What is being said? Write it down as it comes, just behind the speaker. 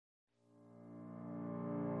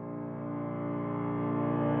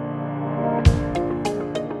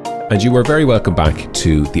And you are very welcome back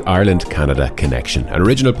to the Ireland-Canada Connection, an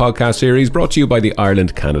original podcast series brought to you by the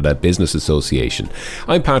Ireland-Canada Business Association.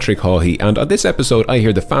 I'm Patrick Hawhey, and on this episode I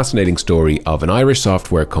hear the fascinating story of an Irish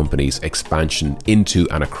software company's expansion into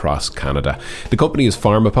and across Canada. The company is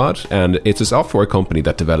Pharmapod, and it's a software company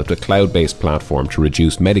that developed a cloud-based platform to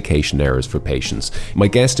reduce medication errors for patients. My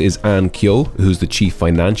guest is Anne Keogh, who's the Chief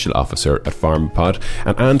Financial Officer at Pharmapod,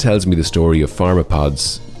 and Anne tells me the story of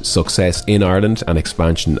Pharmapod's success in Ireland and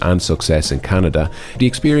expansion and success in Canada, the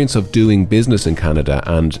experience of doing business in Canada,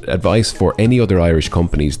 and advice for any other Irish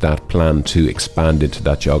companies that plan to expand into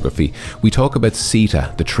that geography. We talk about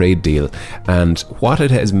CETA, the trade deal, and what it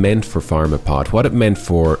has meant for Pharmapod, what it meant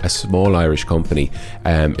for a small Irish company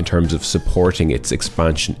in terms of supporting its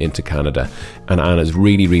expansion into Canada. And Anne is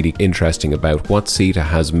really interesting about what CETA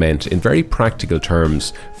has meant in very practical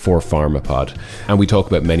terms for Pharmapod. And we talk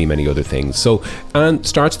about many other things. So Anne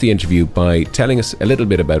starts the interview by telling us a little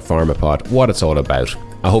bit about Pharmapod, what it's all about.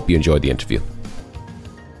 I hope you enjoyed the interview.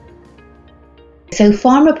 So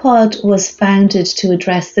Pharmapod was founded to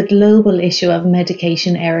address the global issue of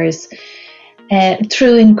medication errors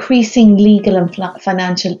through increasing legal and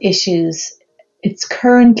financial issues. It's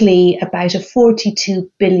currently about a 42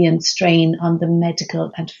 billion strain on the medical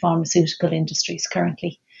and pharmaceutical industries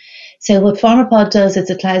currently. So what Pharmapod does, it's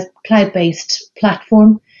a cloud-based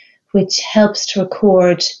platform which helps to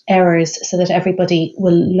record errors so that everybody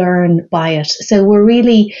will learn by it. So we're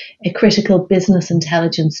really a critical business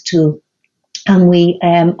intelligence tool, and we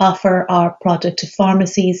offer our product to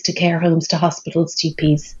pharmacies, to care homes, to hospitals,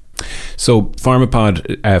 GPs. So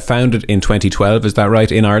Pharmapod founded in 2012, is that right,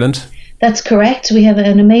 in Ireland? That's correct. We have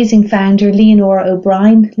an amazing founder, Leonora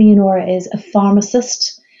O'Brien. Leonora is a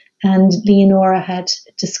pharmacist, and Leonora had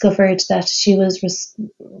discovered that she was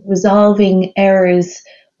resolving errors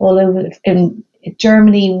all over in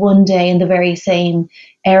Germany one day and the very same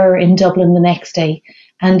error in Dublin the next day.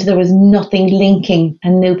 And there was nothing linking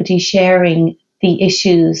and nobody sharing the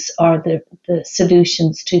issues or the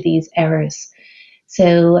solutions to these errors.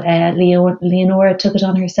 So Leonora took it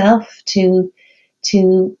on herself to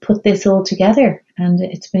put this all together, and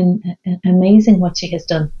it's been amazing what she has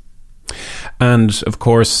done. And of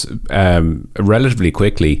course, relatively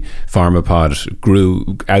quickly, Pharmapod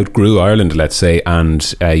outgrew Ireland, let's say,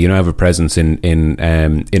 and you now have a presence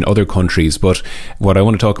in other countries. But what I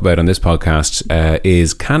want to talk about on this podcast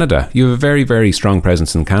is Canada. You have a very strong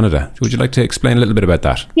presence in Canada. Would you like to explain a little bit about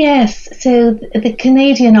that? Yes. So the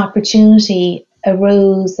Canadian opportunity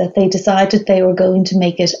arose that they decided they were going to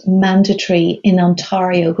make it mandatory in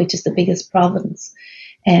Ontario, which is the biggest province,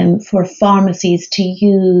 for pharmacies to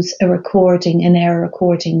use an error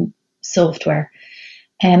recording software.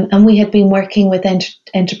 And we had been working with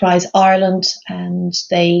Enterprise Ireland, and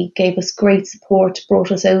they gave us great support,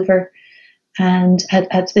 brought us over and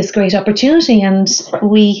had this great opportunity. And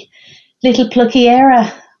we, little plucky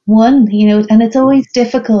Era, won, and it's always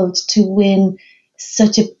difficult to win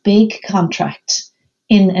such a big contract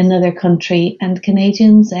in another country. And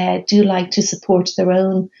Canadians do like to support their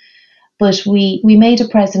own. But we made a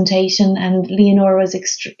presentation, and Leonora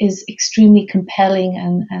is extremely compelling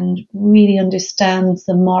and really understands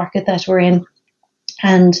the market that we're in.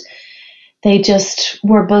 And they just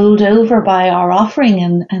were bowled over by our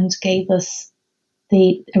offering and gave us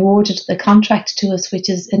awarded the contract to us, which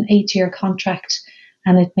is an 8-year contract,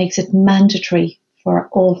 and it makes it mandatory for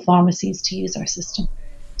all pharmacies to use our system.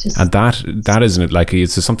 And that isn't it, like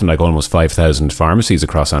it's something like almost 5,000 pharmacies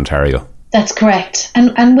across Ontario. That's correct.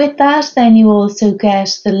 And with that, then you also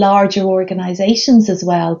get the larger organisations as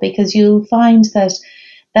well, because you'll find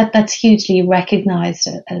that's hugely recognised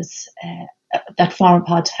as that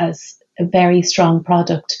Pharmapod has a very strong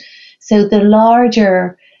product. So the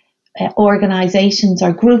larger organisations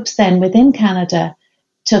or groups then within Canada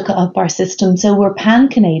took up our system. So we're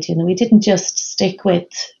pan-Canadian, and we didn't just stick with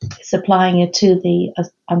supplying it to the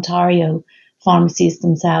Ontario pharmacies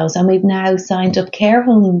themselves. And we've now signed up care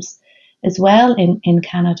homes as well in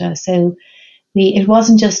Canada. So it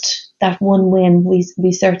wasn't just that one win.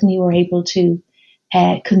 We certainly were able to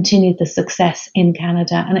continue the success in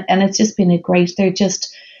Canada, and it's just been they're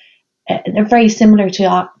very similar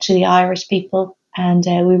to the Irish people, and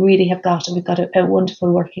we've got a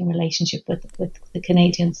wonderful working relationship with the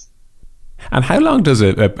Canadians. And how long does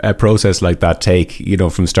a process like that take,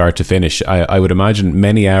 from start to finish? I would imagine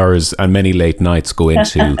many hours and many late nights go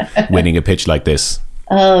into winning a pitch like this.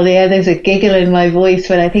 Oh yeah, there's a giggle in my voice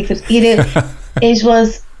when I think that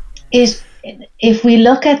if we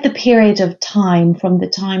look at the period of time from the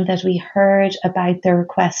time that we heard about the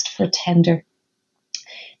request for tender,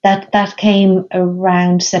 that came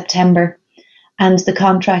around September, and the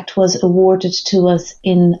contract was awarded to us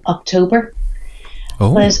in October.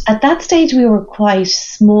 Oh. But at that stage, we were quite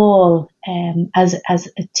small as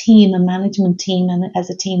a team, a management team, and as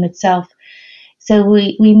a team itself. So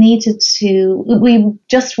we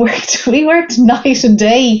worked night and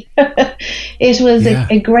day. It was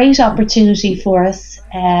a great opportunity for us.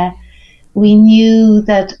 We knew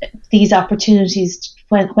that these opportunities,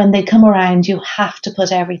 when they come around, you have to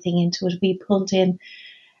put everything into it. We pulled in,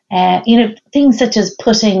 things such as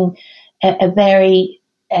putting a very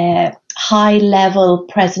high level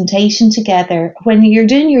presentation together. When you're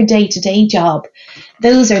doing your day-to-day job,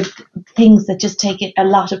 those are things that just take a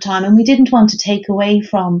lot of time, and we didn't want to take away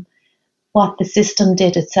from what the system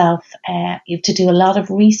did itself. You have to do a lot of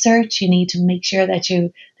research. You need to make sure that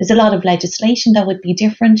there's a lot of legislation that would be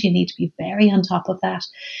different. You need to be very on top of that.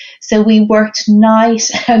 So we worked night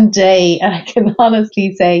and day, and I can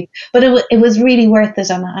honestly say, but it was really worth it.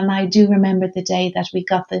 And I do remember the day that we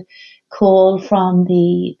got the call from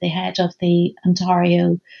the head of the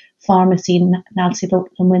Ontario pharmacy, Nancy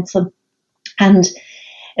Winston, and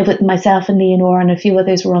with myself and Leonore and a few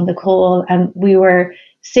others were on the call, and we were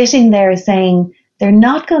sitting there saying, they're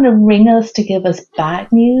not going to ring us to give us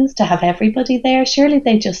bad news, to have everybody there. Surely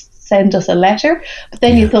they just send us a letter. But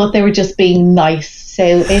then you thought they were just being nice. So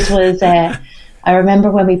it was, I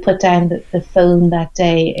remember when we put down the phone that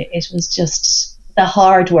day, it was just the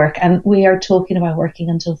hard work. And we are talking about working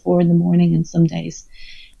until 4 a.m. in some days.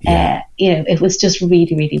 It was just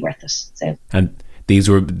really, really worth it. So. And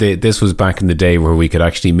this was back in the day where we could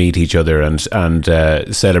actually meet each other and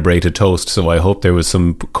celebrate a toast. So I hope there was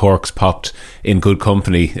some corks popped in good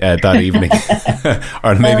company that evening.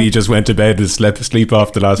 Or maybe you just went to bed and sleep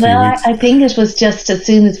off the last few weeks. I think it was just as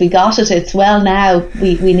soon as we got it, it's now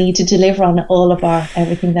we need to deliver on all of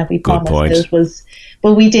everything that we promised. Good point. So it was,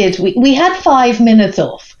 but we did. We had 5 minutes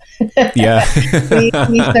off. Yeah.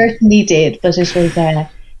 we certainly did, but it was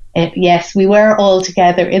yes, we were all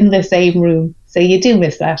together in the same room. So you do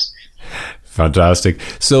miss that. Fantastic.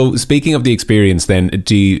 So speaking of the experience then,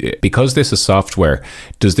 because this is software,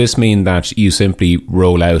 does this mean that you simply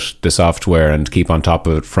roll out the software and keep on top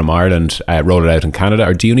of it from Ireland, roll it out in Canada,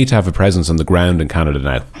 or do you need to have a presence on the ground in Canada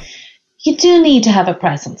now? You do need to have a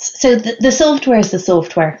presence. So the software is the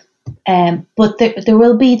software. But there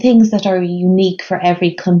will be things that are unique for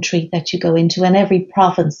every country that you go into and every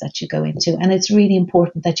province that you go into. And it's really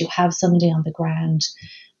important that you have somebody on the ground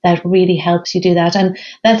that really helps you do that. And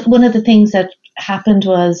that's one of the things that happened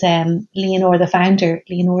was Leonore, the founder,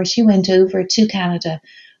 she went over to Canada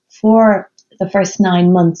for the first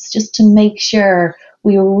 9 months just to make sure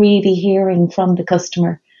we were really hearing from the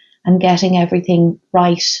customer and getting everything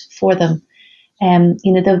right for them.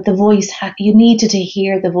 The voice, you needed to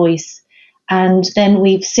hear the voice. And then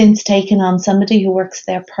we've since taken on somebody who works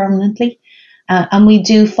there permanently. And we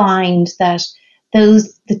do find that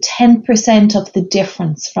the 10% of the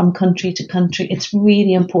difference from country to country, it's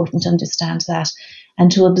really important to understand that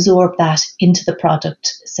and to absorb that into the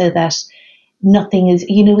product so that nothing is,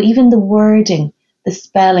 even the wording, the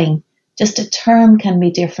spelling, just a term can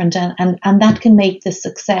be different. And that can make the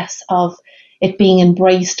success of it being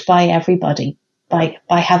embraced by everybody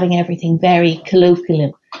by having everything very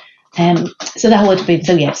colloquial. So that would be,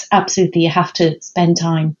 so yes, absolutely. You have to spend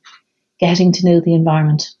time getting to know the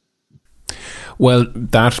environment. Well,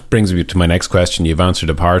 that brings me to my next question. You've answered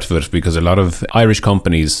a part of it, because a lot of Irish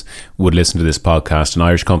companies would listen to this podcast, and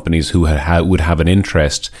Irish companies who would have an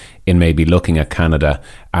interest in maybe looking at Canada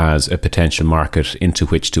as a potential market into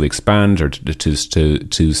which to expand or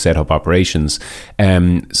to set up operations.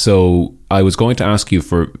 So I was going to ask you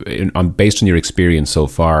based on your experience so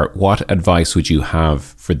far, what advice would you have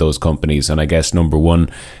for those companies? And I guess number one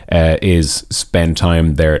is spend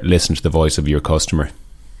time there, listen to the voice of your customer.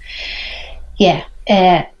 Yeah,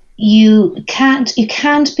 you can't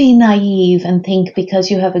be naive and think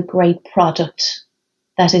because you have a great product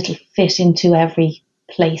that it'll fit into every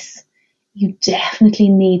place. You definitely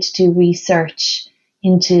need to do research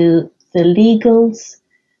into the legals,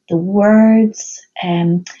 the words,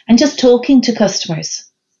 and just talking to customers.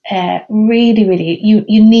 Really, really, you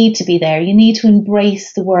need to be there. You need to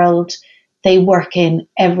embrace the world they work in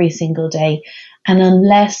every single day. And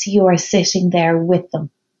unless you are sitting there with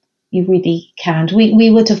them, you really can't.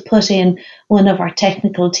 We would have put in one of our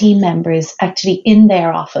technical team members actually in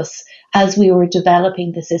their office as we were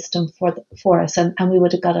developing the system for us, and we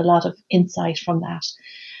would have got a lot of insight from that.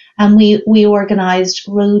 And we organised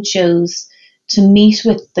roadshows to meet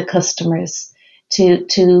with the customers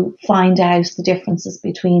to find out the differences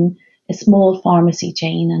between a small pharmacy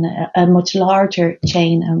chain and a much larger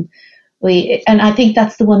chain. And And I think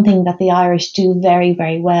that's the one thing that the Irish do very,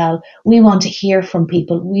 very well. We want to hear from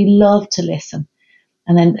people. We love to listen.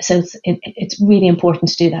 And then, so it's really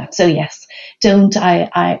important to do that. So yes,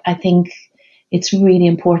 I think it's really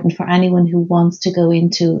important for anyone who wants to go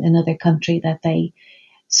into another country that they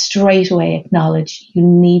straight away acknowledge you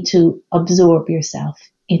need to absorb yourself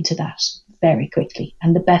into that very quickly.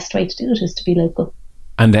 And the best way to do it is to be local.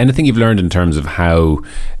 And anything you've learned in terms of how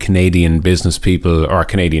Canadian business people or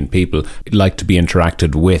Canadian people like to be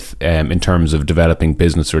interacted with in terms of developing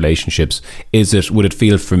business relationships, would it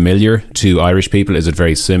feel familiar to Irish people? Is it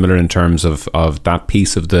very similar in terms of that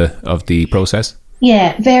piece of the process?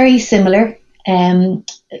 Yeah, very similar.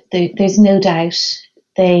 There's no doubt.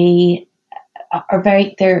 They are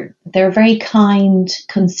they're very kind,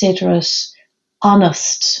 considerate,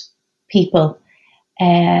 honest people.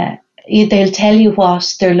 They'll tell you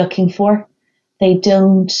what they're looking for. They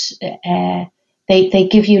don't. They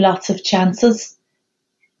give you lots of chances.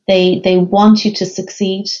 They want you to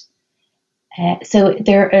succeed. So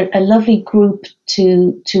they're a lovely group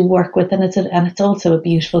to work with, and it's also a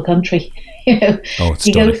beautiful country.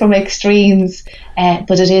 You go from extremes,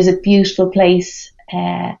 but it is a beautiful place.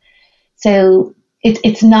 So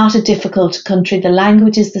it's not a difficult country. The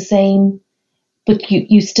language is the same. But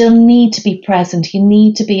you still need to be present. You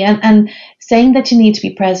need to be, and saying that you need to be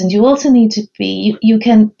present, you also need to be, you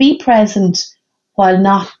can be present while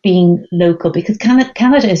not being local, because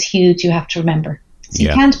Canada is huge, you have to remember. So you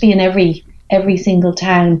can't be in every single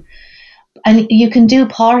town. And you can do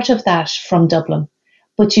part of that from Dublin,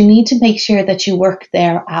 but you need to make sure that you work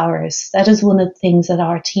their hours. That is one of the things that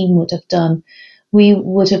our team would have done. We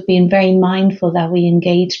would have been very mindful that we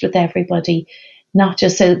engaged with everybody. Not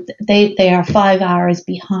just so they are 5 hours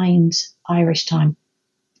behind Irish time.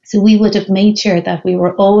 So we would have made sure that we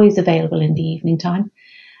were always available in the evening time.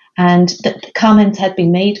 And the comments had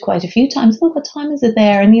been made quite a few times. Oh, what time is it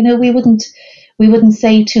there? And, we wouldn't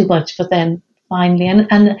say too much, but then finally,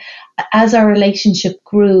 and as our relationship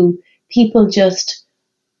grew, people just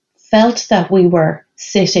felt that we were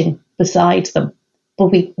sitting beside them.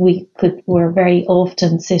 But we're very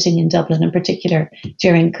often sitting in Dublin, in particular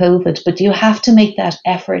during COVID. But you have to make that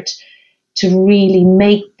effort to really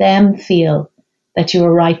make them feel that you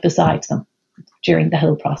are right beside them during the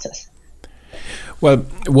whole process. Well,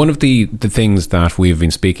 one of the things that we've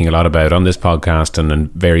been speaking a lot about on this podcast and in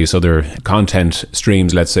various other content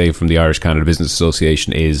streams, let's say, from the Irish Canada Business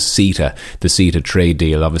Association is CETA, the CETA trade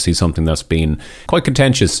deal. Obviously something that's been quite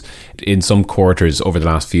contentious in some quarters over the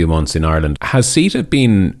last few months in Ireland. Has CETA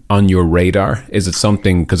been on your radar? Is it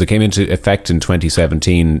something, because it came into effect in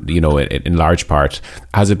 2017, in large part,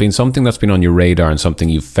 has it been something that's been on your radar and something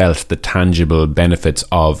you've felt the tangible benefits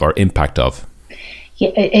of or impact of? Yeah,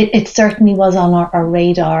 it certainly was on our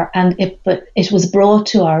radar, but it was brought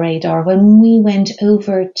to our radar. When we went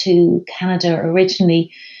over to Canada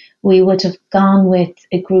originally, we would have gone with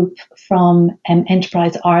a group from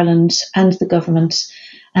Enterprise Ireland and the government,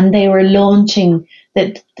 and they were launching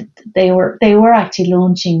that. They were actually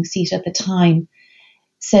launching CETA at the time,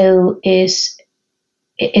 so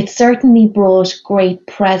it certainly brought great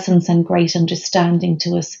presence and great understanding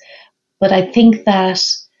to us. But I think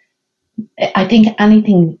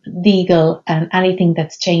anything legal and anything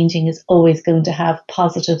that's changing is always going to have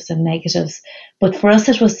positives and negatives. But for us,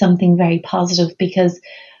 it was something very positive, because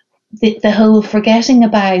the whole forgetting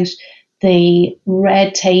about the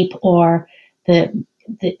red tape or the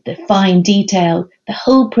fine detail, the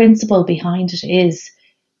whole principle behind it is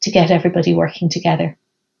to get everybody working together.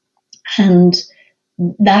 And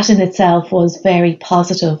that in itself was very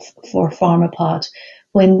positive for Pharmapod.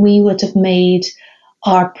 When we would have made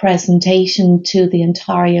our presentation to the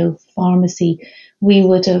Ontario pharmacy, we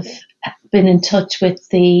would have been in touch with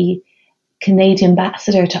the Canadian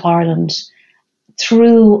ambassador to Ireland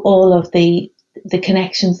through all of the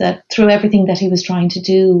connections, through everything that he was trying to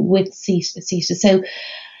do with CETA. So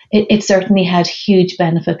it certainly had huge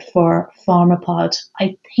benefit for Pharmapod.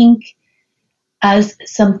 I think as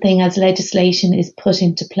legislation is put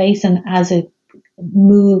into place and as it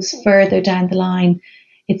moves further down the line,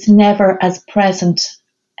 it's never as present.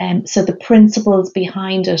 So the principles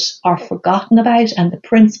behind it are forgotten about, and the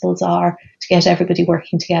principles are to get everybody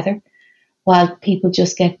working together, while people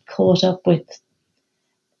just get caught up with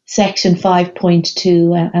Section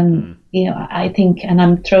 5.2 and I think, and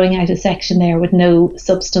I'm throwing out a section there with no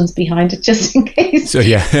substance behind it just in case. So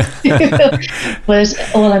yeah. But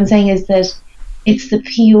all I'm saying is that it's the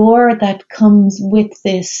PR that comes with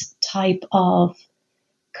this type of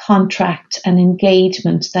contract and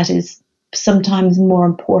engagement that is sometimes more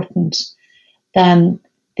important than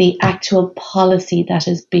the actual policy that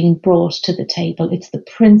is being brought to the table. It's the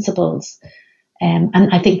principles. And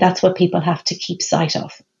I think that's what people have to keep sight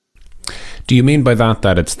of. Do you mean by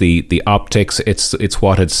that it's the optics, it's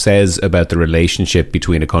what it says about the relationship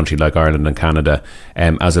between a country like Ireland and Canada,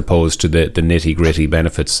 as opposed to the nitty-gritty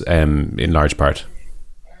benefits in large part?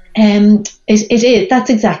 It is. That's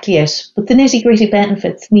exactly it. But the nitty-gritty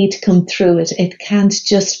benefits need to come through it. It can't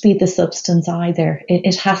just be the substance either.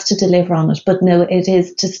 It has to deliver on it. But no, it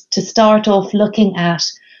is just to start off looking at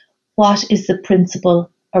what is the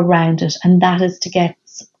principle around it, and that is to get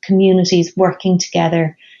communities working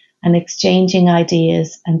together and exchanging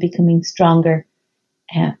ideas and becoming stronger.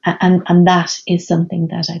 And that is something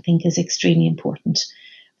that I think is extremely important.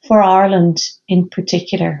 For Ireland in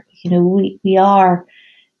particular, we are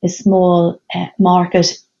a small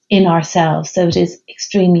market in ourselves, so it is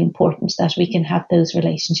extremely important that we can have those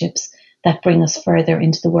relationships that bring us further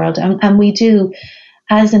into the world. And we do,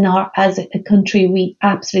 as a country, we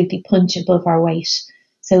absolutely punch above our weight.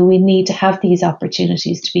 So we need to have these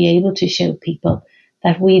opportunities to be able to show people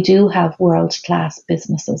that we do have world-class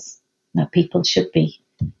businesses, that people should be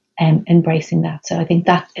embracing that. So I think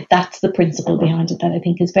that's the principle behind it that I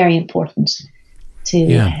think is very important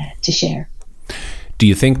to share. Do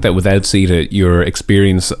you think that without CETA, your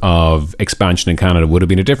experience of expansion in Canada would have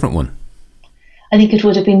been a different one? I think it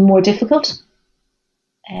would have been more difficult.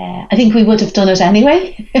 I think we would have done it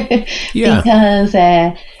anyway, because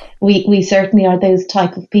we certainly are those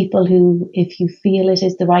type of people who, if you feel it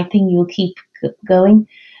is the right thing, you'll keep going.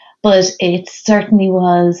 But it certainly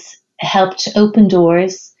was helped open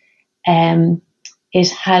doors. It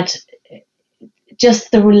had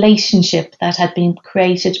just the relationship that had been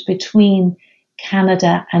created between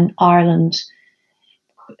Canada and Ireland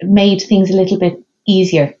made things a little bit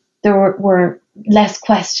easier. There were less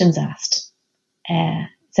questions asked.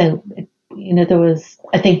 So there was,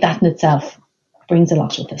 I think that in itself brings a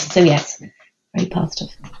lot with it. So yes, very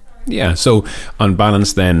positive. Yeah, so on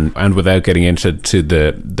balance then, and without getting into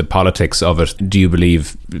the politics of it, do you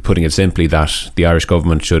believe, putting it simply, that the Irish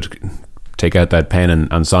government should take out that pen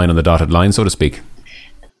and sign on the dotted line, so to speak?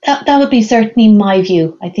 That would be certainly my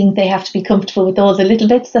view. I think they have to be comfortable with all the little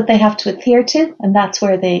bits that they have to adhere to, and that's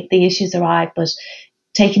where the issues arrive. But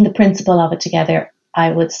taking the principle of it together,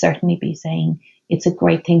 I would certainly be saying it's a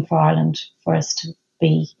great thing for Ireland for us to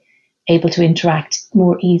be able to interact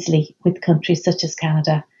more easily with countries such as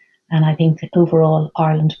Canada. And I think overall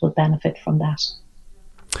Ireland will benefit from that.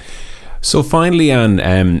 So finally, Anne,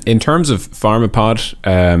 in terms of Pharmapod,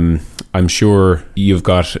 I'm sure you've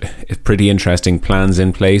got pretty interesting plans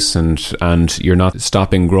in place, and you're not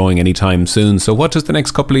stopping growing anytime soon. So what does the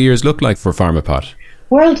next couple of years look like for Pharmapod?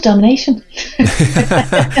 World domination.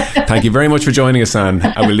 Thank you very much for joining us, Anne.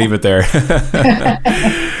 I will leave it there.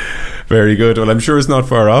 Very good. Well, I'm sure it's not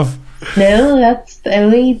far off. No,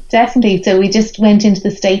 we definitely. So we just went into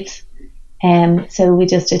the States, so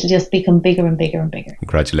it'll just become bigger and bigger and bigger.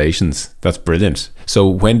 Congratulations, that's brilliant. So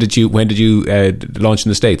when did you launch in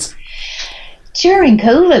the States? During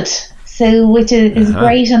COVID, so which is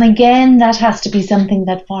great, and again that has to be something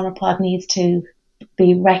that Pharmapod needs to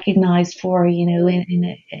be recognised for. In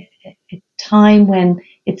a time when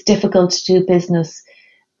it's difficult to do business,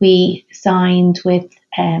 we signed with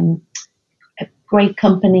a great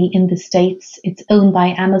company in the States. It's owned by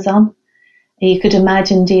Amazon. You could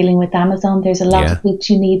imagine dealing with Amazon. There's a lot of hoops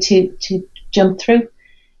you need to jump through.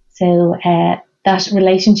 So that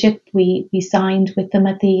relationship, we signed with them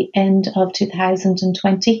at the end of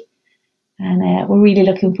 2020. And we're really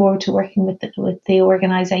looking forward to working with the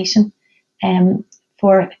organisation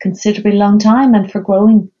for a considerably long time and for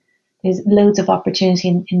growing. There's loads of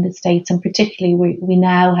opportunity in the States, and particularly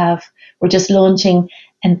we're just launching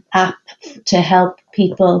an app to help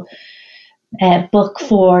people book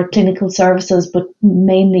for clinical services, but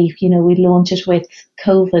mainly, we launch it with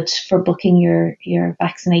COVID for booking your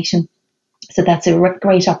vaccination. So that's a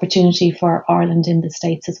great opportunity for Ireland in the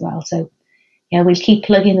States as well. So yeah, we'll keep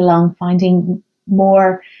plugging along, finding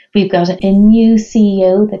more. We've got a new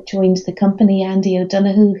CEO that joined the company, Andy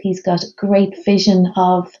O'Donoghue. He's got a great vision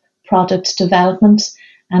of product development,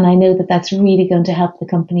 and I know that that's really going to help the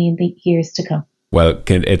company in the years to come. Well,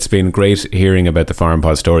 it's been great hearing about the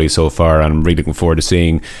Pharmapod story so far, and I'm really looking forward to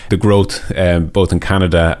seeing the growth both in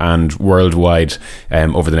Canada and worldwide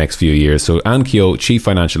over the next few years. So Anne Keogh, Chief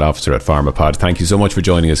Financial Officer at Pharmapod, thank you so much for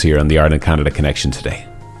joining us here on the Ireland-Canada Connection today.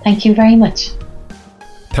 Thank you very much.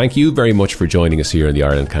 Thank you very much for joining us here on the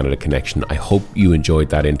Ireland-Canada Connection. I hope you enjoyed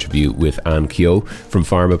that interview with Anne Keogh from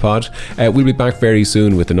Pharmapod. We'll be back very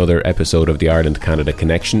soon with another episode of the Ireland-Canada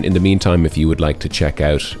Connection. In the meantime, if you would like to check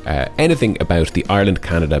out anything about the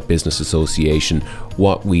Ireland-Canada Business Association,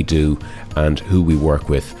 what we do and who we work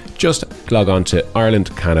with, just log on to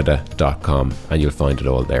irelandcanada.com and you'll find it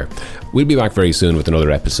all there. We'll be back very soon with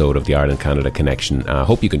another episode of the Ireland-Canada Connection. I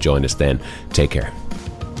hope you can join us then. Take care.